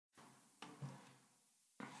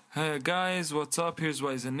Hey guys, what's up? Here's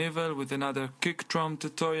WISENEVIL with another kick drum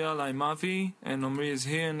tutorial. I'm Avi and Omri is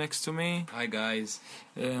here next to me. Hi guys.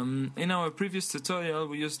 In our previous tutorial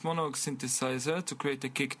we used monologue synthesizer to create a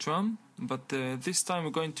kick drum, but this time we're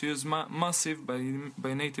going to use Massive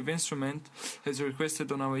by Native Instrument as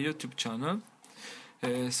requested on our YouTube channel.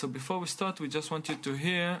 So before we start, we just want you to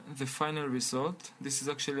hear the final result. This is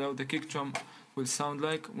actually how the kick drum will sound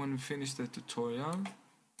like when we finish the tutorial.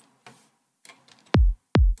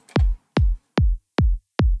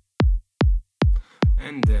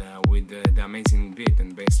 And with the amazing beat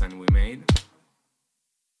and bassline we made.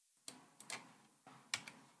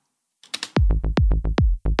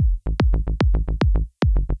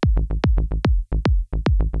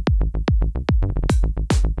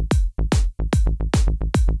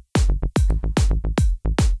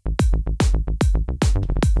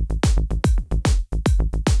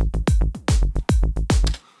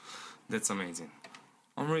 That's amazing.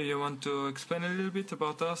 Omri, you want to explain a little bit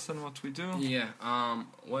about us and what we do? Yeah,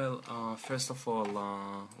 first of all,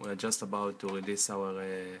 we're just about to release our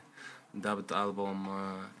dubbed album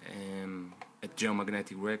at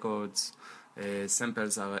Geomagnetic Records.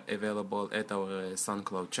 Samples are available at our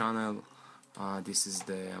SoundCloud channel. This is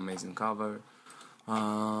the amazing cover.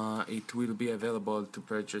 It will be available to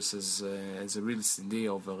purchase as a real CD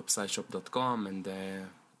over psyshop.com and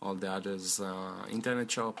all the others internet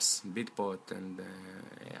shops, Beatport and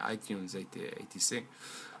iTunes, etc.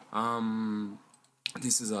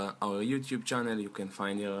 This is our YouTube channel. You can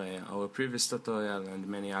find here our previous tutorial and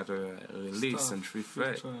many other release and free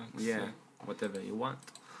tracks, whatever you want.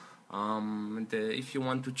 And if you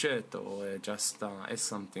want to chat or just ask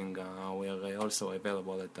something, we are also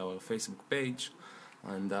available at our Facebook page.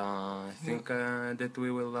 And I think that we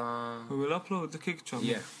will upload the kick drum.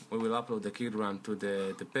 Yeah, we will upload the kick drum to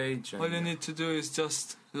the page. And all you need to do is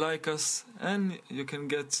just like us, and you can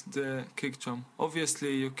get the kick drum.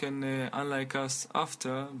 Obviously, you can unlike us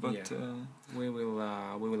after, but we will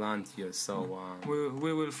hunt you. So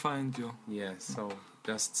we will find you. Yeah. So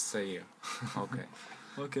just say here. Okay.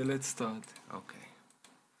 Okay, let's start. Okay.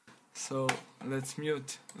 So let's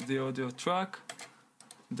mute the audio track.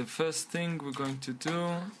 The first thing we're going to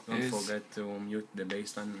do Don't forget to mute the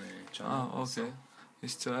bassline channel.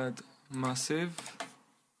 Is to add Massive.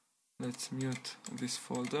 Let's mute this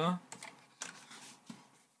folder.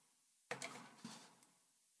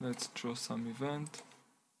 Let's draw some event.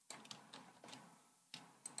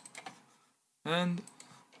 And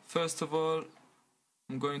first of all,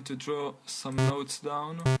 I'm going to draw some notes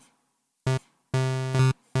down.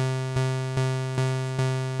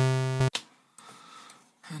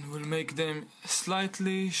 Make them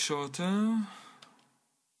slightly shorter.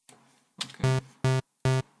 Okay.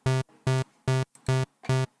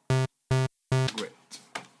 Great.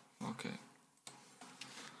 Okay.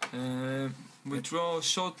 We draw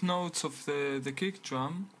short notes of the kick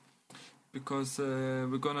drum because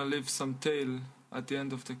we're gonna leave some tail at the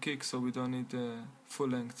end of the kick, so we don't need full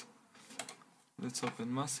length. Let's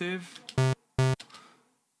open Massive.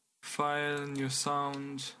 File, new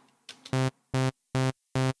sound.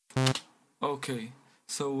 Okay,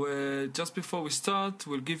 so just before we start,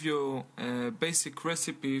 we'll give you a basic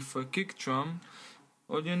recipe for kick drum.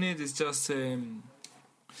 All you need is just a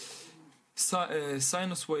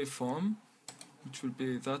sinus waveform, which will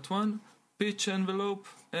be that one, pitch envelope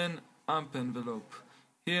and amp envelope.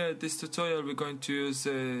 Here at this tutorial we're going to use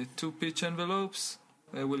 2 pitch envelopes.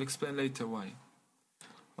 We'll explain later why.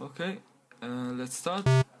 Okay, let's start.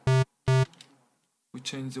 We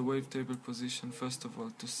change the wavetable position first of all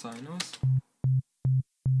to sinus.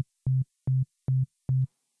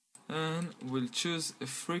 And we'll choose a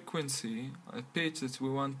frequency, a pitch that we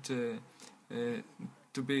want will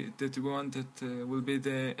be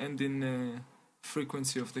the ending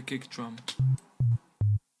frequency of the kick drum.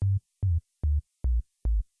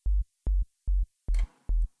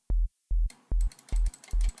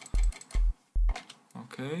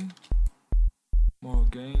 Okay, more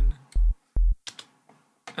gain.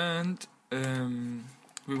 And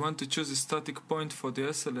we want to choose a static point for the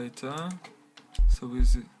oscillator, so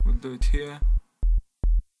we'll do it here.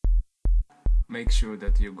 Make sure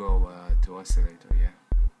that you go to oscillator,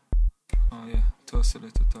 Oh yeah, to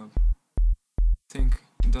oscillator tab. Think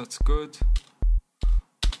that's good.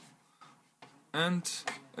 And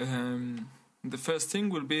the first thing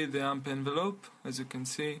will be the amp envelope. As you can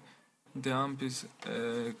see, the amp is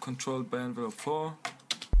controlled by envelope 4.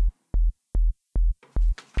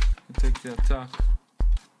 Take the attack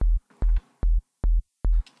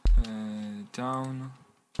down,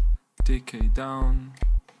 decay down,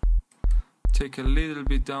 take a little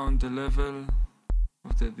bit down the level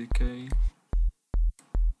of the decay.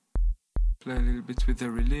 Play a little bit with the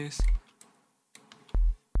release.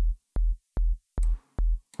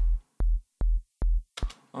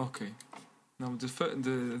 Okay, now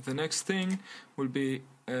the next thing will be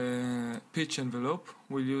pitch envelope.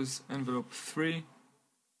 We'll use envelope 3,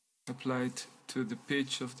 apply it to the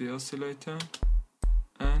pitch of the oscillator,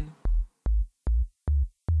 and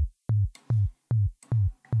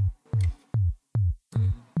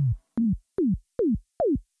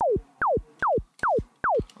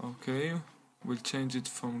okay, we'll change it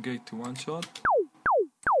from gate to one shot.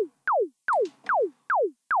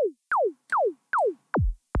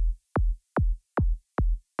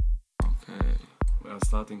 Okay, We are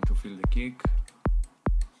starting to feel the kick.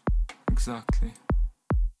 exactly.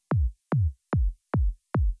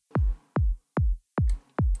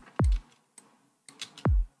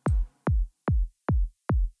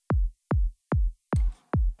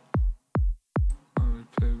 I will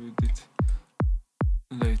play with it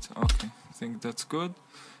later. Okay, I think that's good.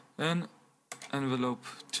 And envelope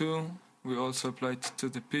 2, we also apply it to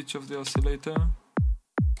the pitch of the oscillator.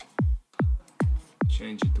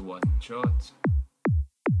 Change it to one shot.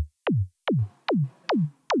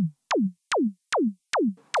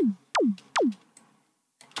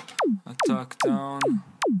 Attack down.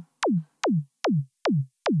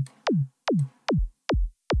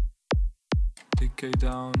 Decay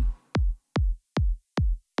down.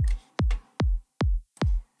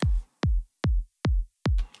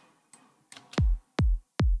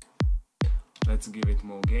 Let's give it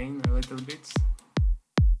more gain a little bit.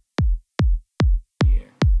 Yeah.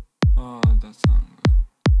 Oh, that sounds good.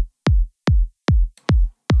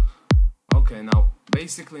 Okay, now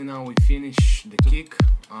basically now we finish the kick.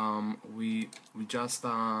 We just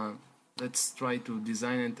let's try to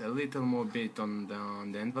design it a little more bit on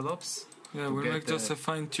the envelopes. Yeah, to we'll get make just a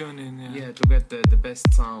fine tuning. yeah, to get the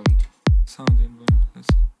best sound. Sound envelope. Let's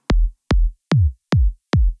see.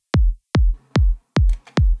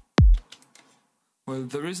 Well,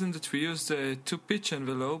 the reason that we use the 2 pitch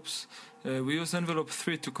envelopes, we use envelope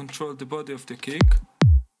 3 to control the body of the kick.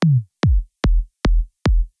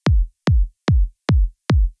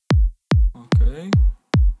 Okay.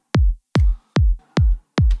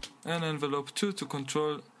 And envelope 2 to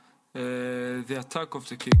control the attack of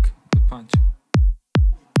the kick, the punch.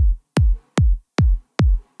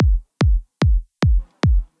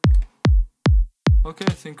 Okay,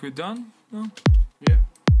 I think we're done. No? Yeah.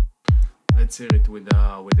 Let's hear it with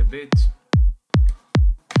the beat.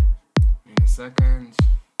 In a second.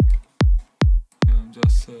 Yeah, I'm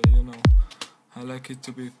just you know, I like it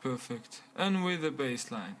to be perfect. And with the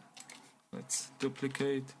bass line, let's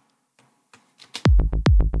duplicate.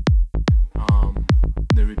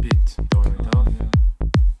 The repeat. Turn it off. Yeah.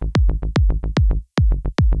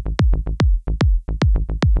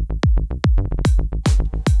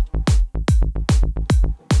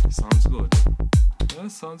 Sounds good. Yeah,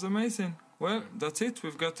 sounds amazing. Well, that's it.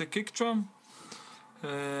 We've got a kick drum.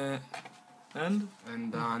 And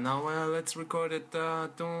Now let's record it to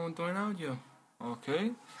an audio.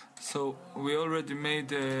 okay, so we already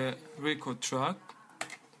made a record track.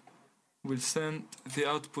 We'll send the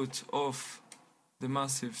output of the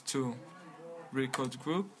massive to record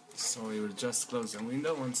group. So we will just close the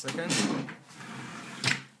window 1 second.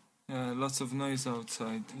 Yeah, lots of noise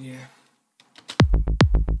outside. Yeah.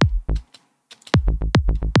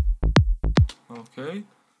 Okay,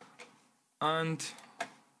 and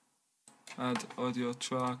add audio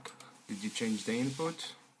track. Did you change the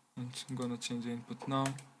input? And I'm gonna change the input now.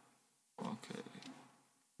 Okay,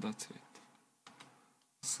 that's it.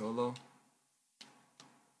 Solo.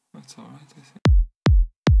 That's alright, I think.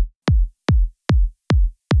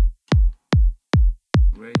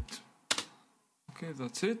 Great. Okay,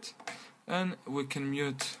 that's it. And we can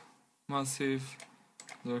mute massive,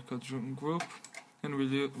 the record group, and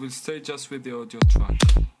we'll stay just with the audio track.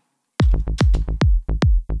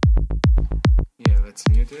 Yeah, let's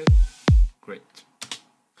mute it. Great.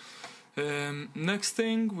 Next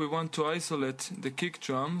thing, we want to isolate the kick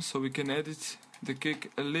drum so we can edit the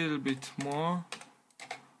kick a little bit more.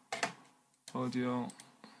 Audio,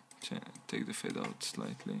 take the fade out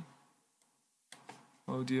slightly.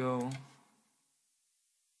 Audio,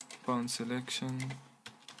 bounce selection.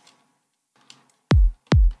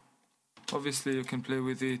 Obviously you can play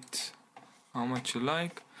with it how much you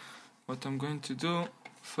like. What I'm going to do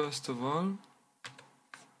first of all,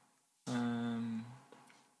 I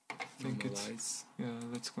think Normalize.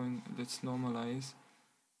 let's normalize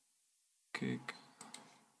kick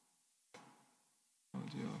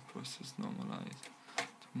audio process normalize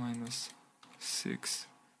to -6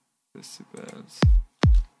 decibels.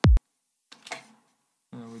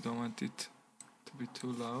 We don't want it to be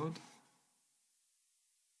too loud.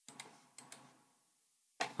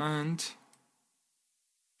 And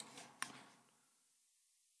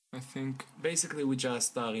I think basically we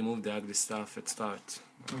just remove the ugly stuff at start.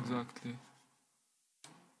 exactly.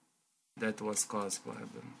 That was caused by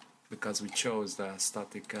because we chose the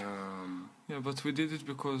static. Yeah, but we did it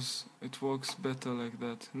because it works better like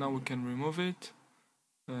that. Now we can remove it.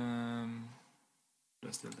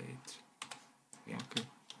 Just delete. Yeah. Okay.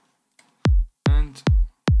 And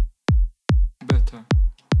better.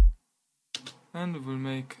 And we'll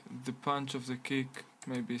make the punch of the kick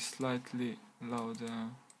maybe slightly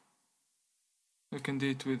louder. You can do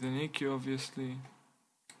it with an EQ, obviously.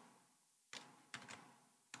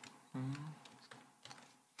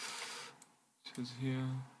 Choose here.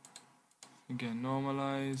 Again,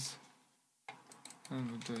 normalize. And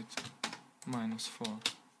we'll do it -4.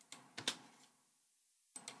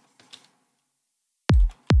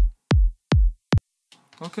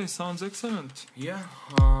 Okay, sounds excellent. Yeah.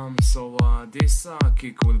 So this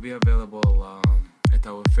kick will be available at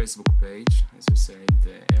our Facebook page, as we said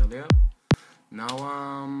earlier. Now,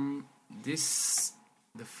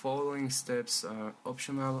 the following steps are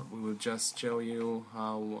optional. We will just show you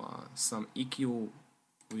how some EQ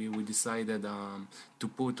we decided to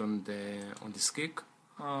put on this kick.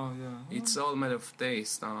 Oh yeah. It's all matter of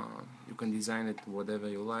taste. You can design it whatever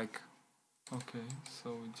you like. Okay,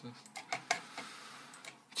 so we just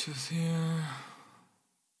choose here.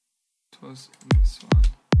 It was this one.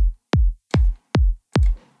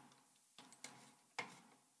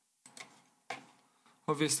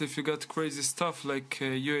 Obviously, if you got crazy stuff like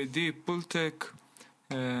UAD, Pultec,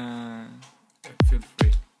 Feel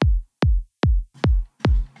free.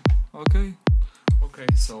 okay. Okay,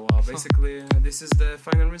 so basically this is the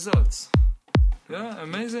final results. Yeah,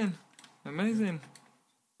 amazing, amazing.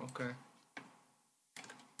 Okay.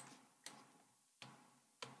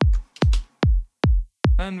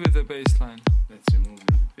 And with the bass line. Let's remove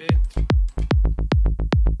the bit.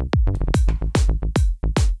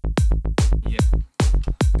 Yeah.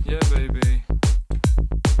 Yeah, baby.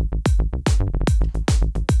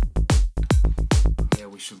 Yeah,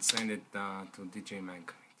 we should send it to DJ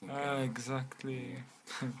Mag. Exactly.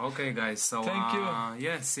 Okay, guys. So Thank you.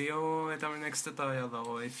 yeah, see you at our next tutorial.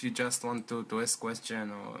 Or if you just want to ask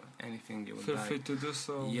question or anything you would Feel like. free to do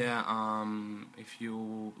so. Yeah. If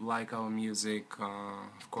you like our music,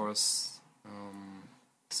 of course,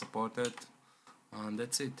 support it. And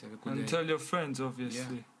that's it. Have a good And day. tell your friends,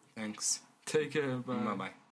 obviously. Yeah. Thanks. Take care. Bye. Bye bye.